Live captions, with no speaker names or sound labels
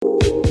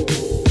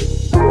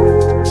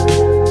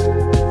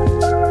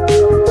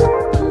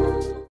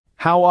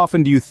How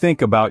often do you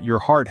think about your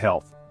heart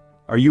health?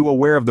 Are you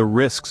aware of the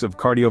risks of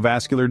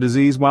cardiovascular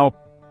disease? Well,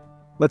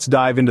 let's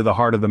dive into the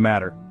heart of the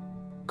matter.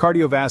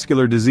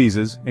 Cardiovascular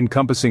diseases,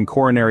 encompassing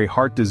coronary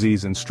heart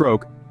disease and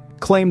stroke,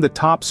 claim the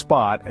top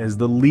spot as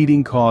the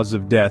leading cause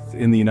of death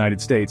in the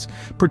United States.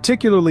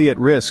 Particularly at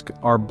risk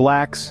are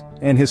blacks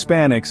and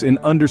Hispanics in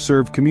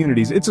underserved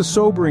communities. It's a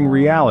sobering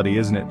reality,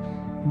 isn't it?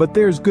 But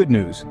there's good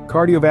news.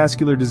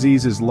 Cardiovascular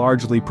disease is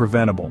largely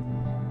preventable.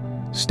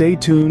 Stay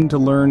tuned to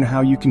learn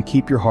how you can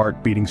keep your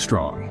heart beating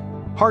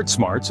strong. Heart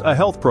Smarts, a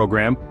health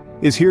program,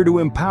 is here to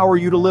empower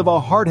you to live a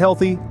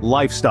heart-healthy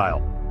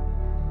lifestyle.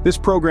 This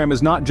program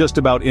is not just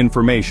about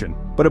information,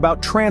 but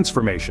about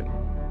transformation.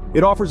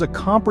 It offers a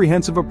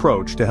comprehensive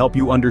approach to help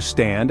you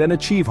understand and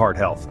achieve heart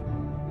health.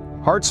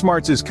 Heart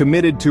Smarts is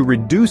committed to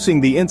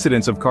reducing the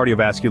incidence of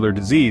cardiovascular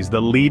disease,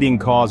 the leading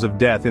cause of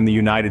death in the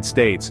United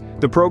States.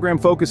 The program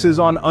focuses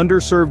on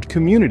underserved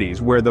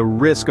communities where the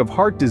risk of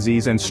heart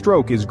disease and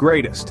stroke is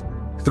greatest.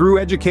 Through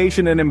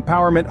education and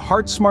empowerment,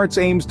 Heart Smarts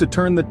aims to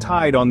turn the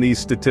tide on these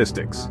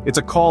statistics. It's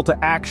a call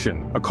to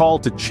action, a call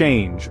to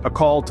change, a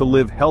call to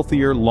live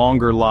healthier,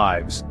 longer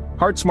lives.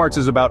 Heart Smarts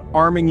is about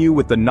arming you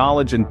with the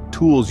knowledge and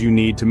tools you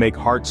need to make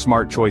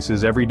heart-smart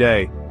choices every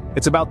day.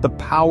 It's about the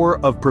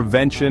power of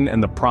prevention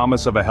and the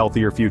promise of a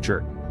healthier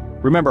future.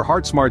 Remember,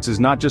 Heart Smarts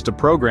is not just a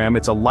program,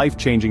 it's a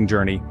life-changing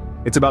journey.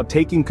 It's about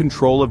taking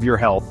control of your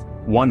health,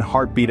 one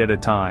heartbeat at a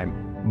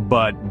time.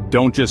 But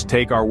don't just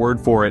take our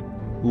word for it.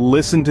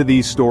 Listen to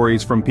these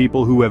stories from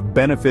people who have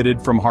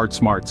benefited from Heart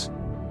Smarts.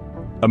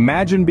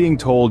 Imagine being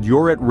told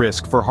you're at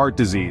risk for heart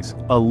disease,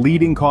 a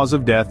leading cause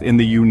of death in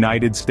the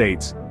United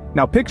States.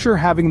 Now picture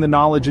having the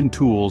knowledge and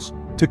tools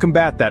to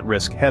combat that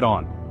risk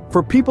head-on.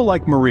 For people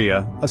like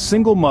Maria, a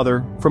single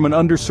mother from an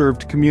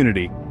underserved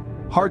community,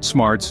 Heart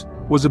Smarts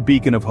was a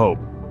beacon of hope.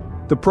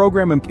 The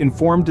program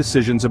informed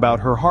decisions about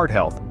her heart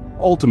health,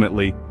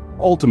 ultimately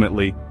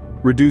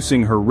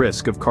reducing her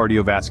risk of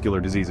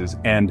cardiovascular diseases.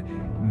 And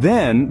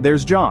then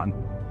there's John,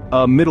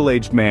 a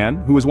middle-aged man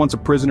who was once a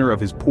prisoner of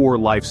his poor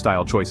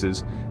lifestyle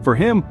choices. For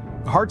him,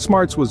 Heart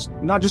Smarts was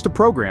not just a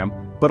program,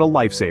 but a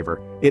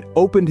lifesaver. It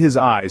opened his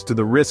eyes to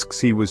the risks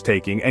he was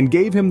taking and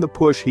gave him the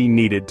push he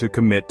needed to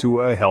commit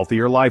to a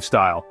healthier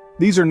lifestyle.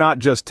 These are not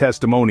just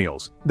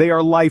testimonials, they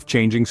are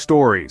life-changing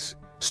stories.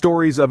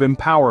 Stories of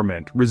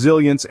empowerment,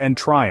 resilience, and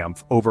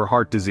triumph over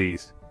heart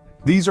disease.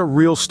 These are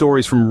real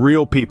stories from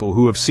real people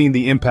who have seen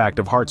the impact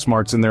of Heart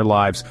Smarts in their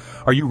lives.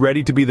 Are you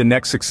ready to be the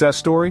next success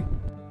story?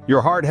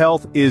 Your heart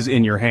health is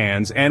in your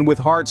hands, and with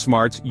Heart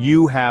Smarts,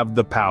 you have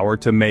the power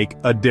to make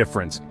a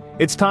difference.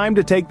 It's time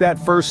to take that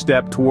first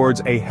step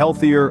towards a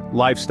healthier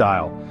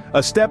lifestyle,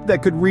 a step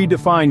that could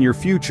redefine your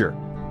future.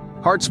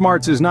 Heart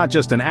Smarts is not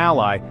just an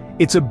ally,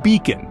 it's a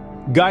beacon,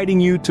 guiding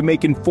you to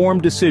make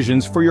informed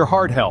decisions for your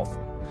heart health.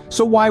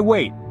 So why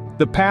wait?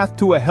 The path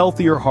to a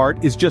healthier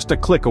heart is just a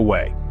click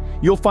away.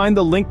 You'll find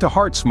the link to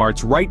Heart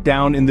Smarts right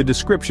down in the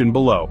description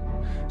below.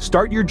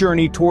 Start your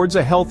journey towards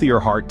a healthier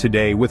heart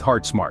today with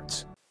Heart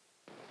Smarts.